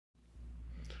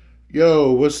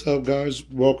Yo, what's up, guys?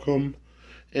 Welcome.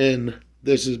 And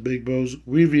this is Big Bo's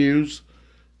Reviews.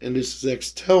 And this is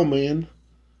X-Tel Man.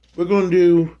 We're going to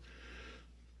do...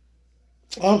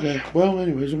 Okay, well,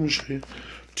 anyways, I'm going to show you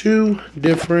two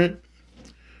different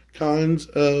kinds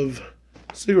of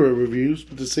cigarette reviews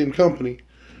with the same company.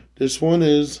 This one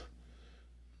is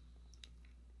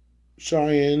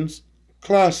Cheyenne's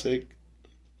Classic.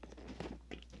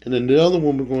 And then the other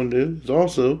one we're going to do is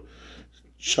also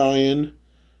Cheyenne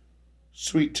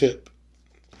Sweet Tip.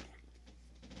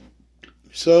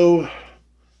 So,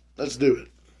 let's do it.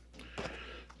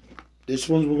 This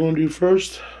one's we're going to do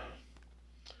first.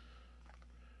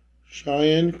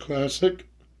 Cheyenne Classic.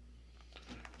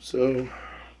 So,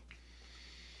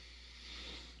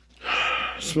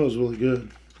 it smells really good.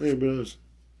 Here it is.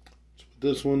 That's what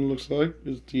this one looks like.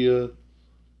 Is the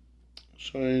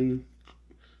Cheyenne.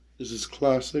 This is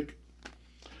Classic.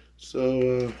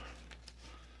 So,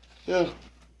 yeah.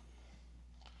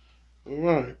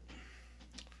 Alright.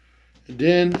 And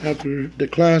then, after the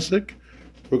Classic,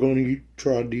 we're going to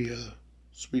try the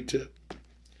Sweet Tip.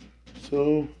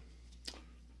 So,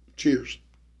 cheers.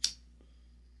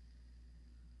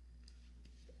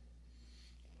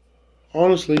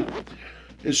 Honestly,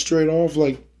 it's straight off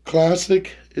like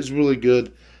Classic is really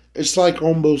good. It's like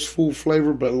almost full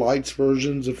flavor, but light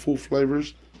versions of full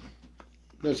flavors.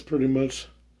 That's pretty much,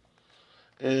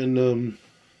 and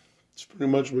it's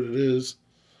pretty much what it is.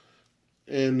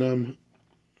 And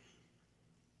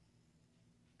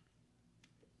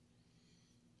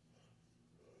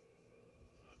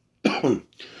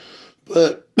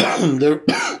but they're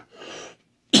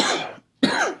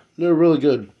they're really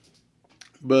good.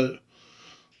 But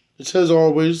it says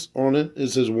always on it. It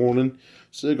says warning: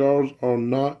 cigars are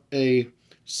not a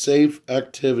safe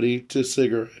activity to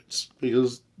cigarettes,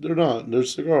 because they're not. They're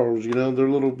cigars, you know. They're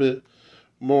a little bit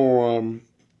more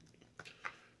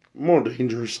more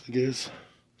dangerous, I guess.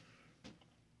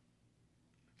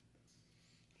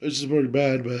 This is pretty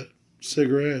bad, but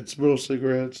cigarettes, real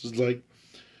cigarettes, is like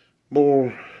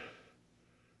more.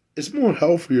 It's more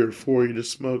healthier for you to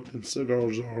smoke than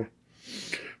cigars are.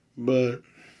 But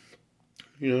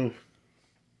you know.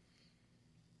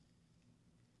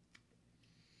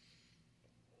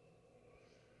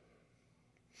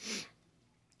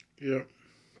 Yeah.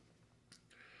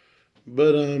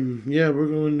 But yeah, we're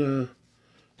going to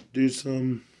do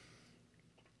some,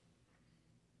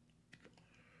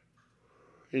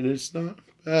 and it's not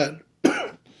bad.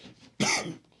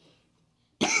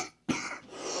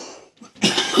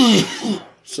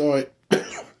 Sorry.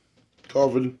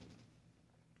 Coughing.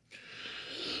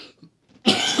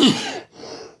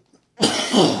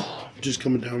 Just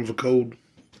coming down with a cold.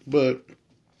 But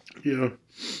yeah.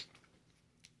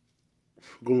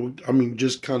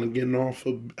 Just kind of getting off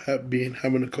of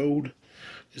having a cold.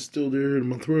 It's still there in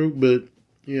my throat, but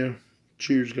yeah.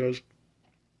 Cheers, guys.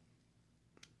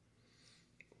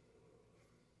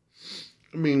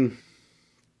 I mean,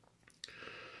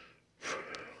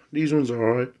 these ones are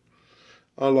alright.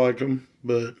 I like them,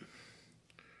 but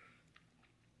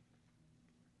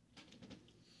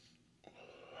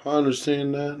I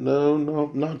understand that. No,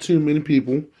 not too many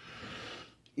people.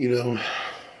 You know.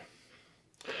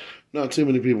 Not too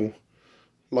many people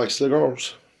like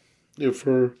cigars. They're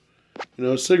for,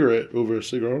 a cigarette over a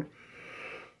cigar.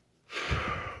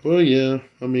 Well, yeah,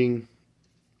 I mean,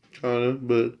 kind of,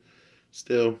 but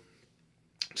still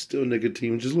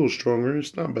nicotine, just a little stronger.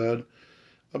 It's not bad.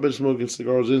 I've been smoking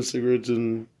cigars and cigarettes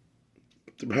in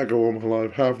tobacco all my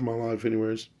life, half of my life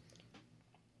anyways.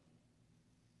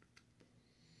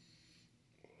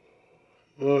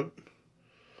 But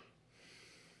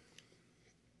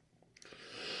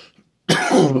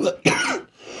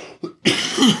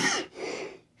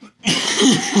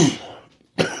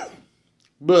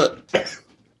but,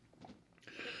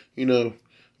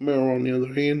 marijuana on the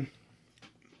other hand,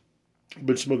 I've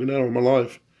been smoking that all my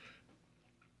life.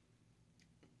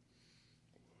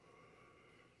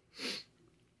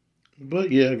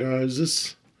 But yeah,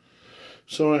 guys,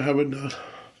 sorry I haven't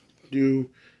do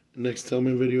the next Tell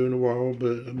Me video in a while,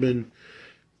 but I've been,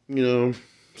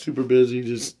 super busy,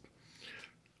 just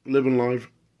living life.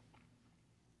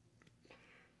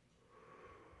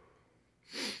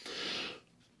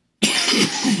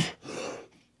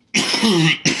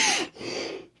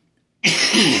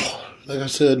 Like I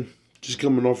said, just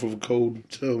coming off of a cold,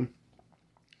 so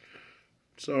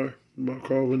sorry about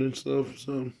coughing and stuff.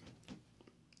 So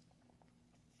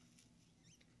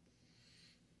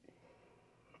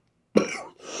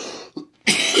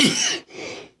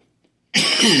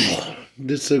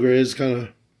this cigarette is kind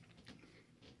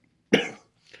of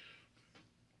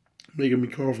making me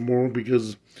cough more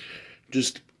because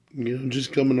just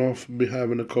just coming off of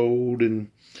having a cold and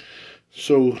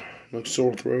so like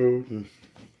sore throat.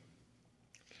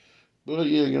 But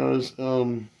yeah, guys,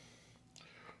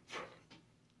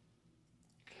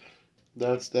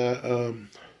 that's that.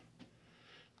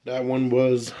 That one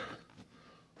was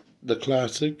the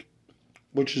classic,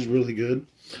 which is really good.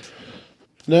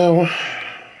 Now,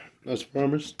 as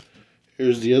promised,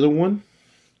 here's the other one,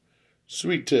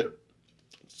 sweet tip.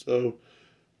 So,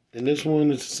 in this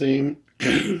one, it's the same.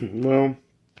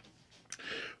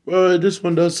 well, this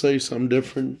one does say something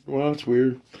different. Well, that's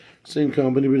weird. Same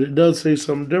company, but it does say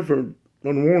something different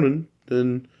on warning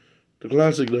than the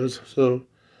classic does. So,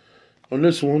 on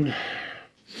this one,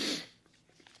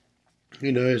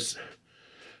 this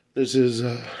is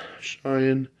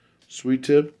Cheyenne sweet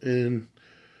tip, and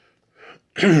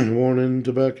warning: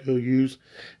 tobacco use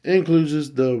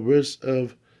includes the risk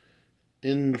of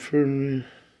infirmity,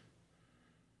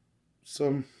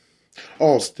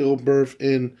 stillbirth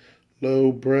and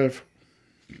low breath.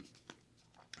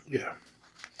 Yeah,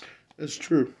 that's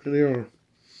true. They are.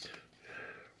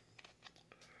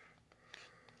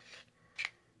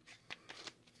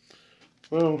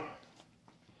 Well,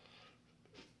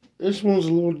 this one's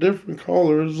a little different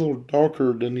color. It's a little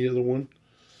darker than the other one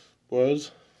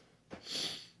was.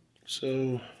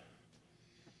 So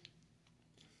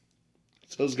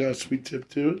it's got a sweet tip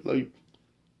to it.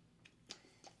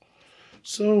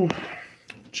 So,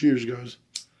 cheers, guys.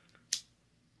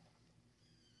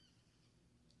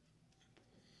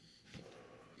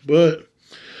 But,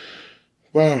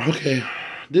 wow, okay.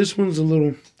 This one's a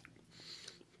little,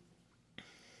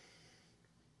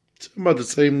 it's about the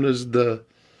same as the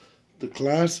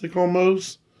classic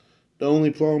almost. The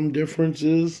only problem difference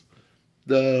is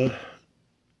the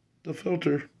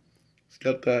filter. It's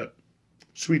got that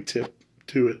sweet tip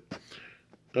to it.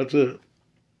 That's it.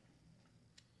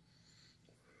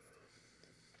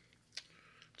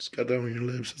 Just got that on your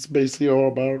lips. It's basically all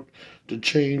about the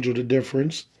change or the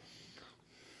difference.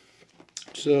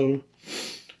 So, a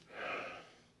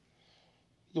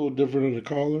little different in the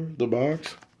collar, the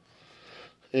box.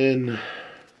 And,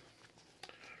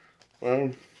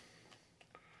 well,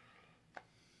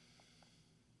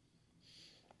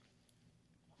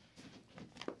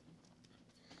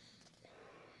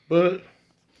 but,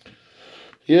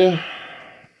 yeah,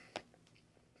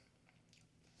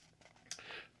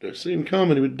 they're same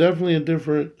comedy, but definitely a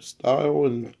different style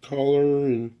and color,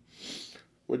 and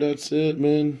well, that's it,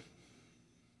 man.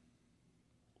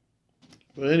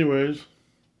 But anyways,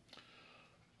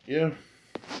 yeah,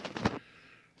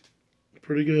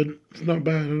 pretty good. It's not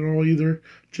bad at all either.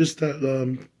 Just that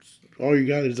all you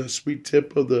got is that sweet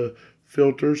tip of the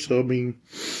filter. So I mean,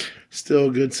 still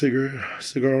a good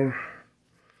cigar.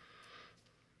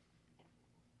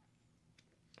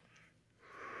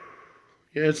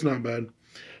 Yeah, it's not bad.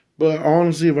 But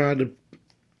honestly, if I had to,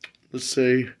 let's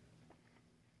say,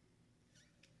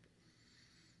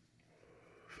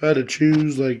 if I had to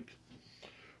choose, like,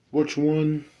 which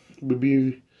one would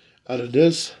be out of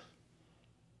this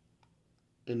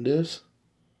and this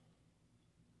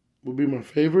would be my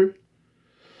favorite.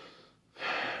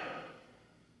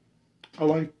 I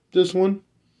like this one,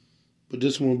 but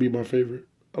this one would be my favorite.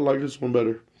 I like this one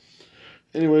better.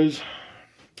 Anyways,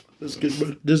 let's get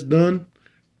this done.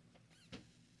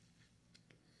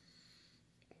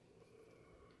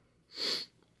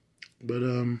 But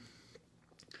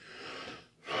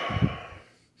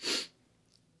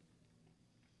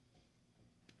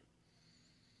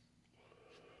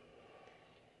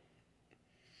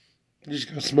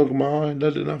just got smoke in my eye, and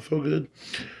that did not feel good.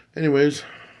 Anyways,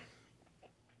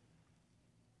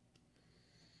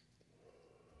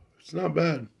 it's not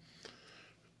bad.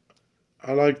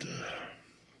 I like the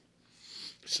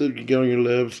silky get on your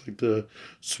lips, like the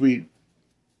sweet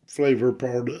flavor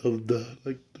part of the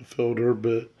filter,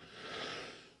 but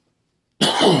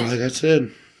like I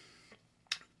said,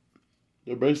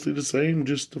 they're basically the same.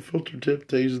 Just the filter tip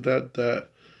tastes that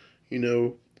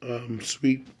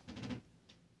sweet,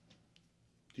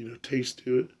 taste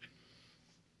to it.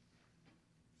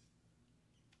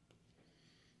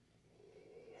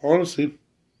 Honestly,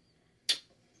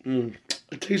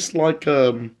 it tastes like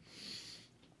on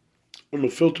the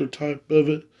filter type of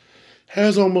it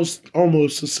has almost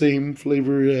the same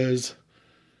flavor as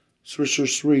Swisher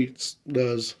Sweets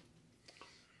does.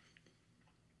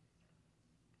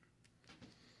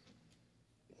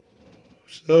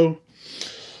 So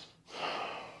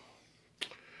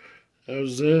that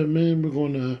was it, man. We're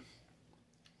gonna,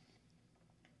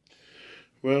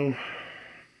 well,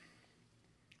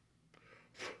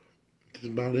 that's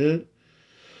about it.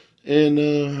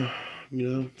 And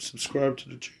subscribe to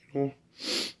the channel.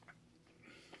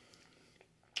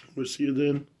 We'll see you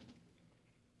then.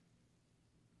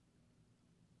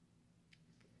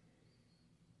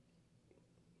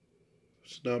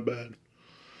 It's not bad.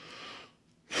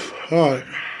 Alright.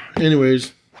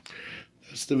 Anyways,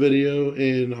 that's the video,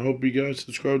 and I hope you guys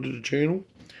subscribe to the channel.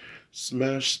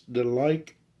 Smash the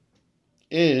like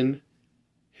and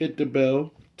hit the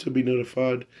bell to be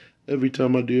notified every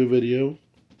time I do a video.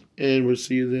 And we'll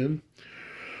see you then.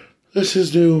 Let's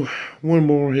just do one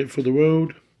more hit for the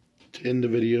road to end the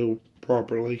video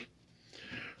properly.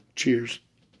 Cheers.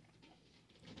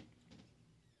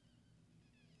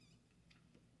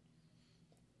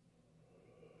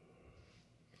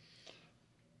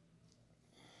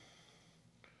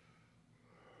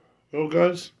 Well,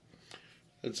 guys,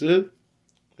 that's it.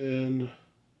 And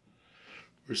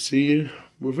we'll see you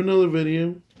with another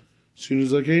video as soon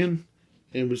as I can.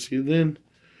 And we'll see you then.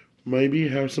 Maybe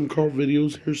have some car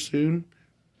videos here soon.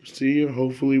 We'll see you.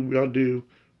 Hopefully, I do.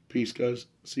 Peace, guys.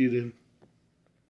 See you then.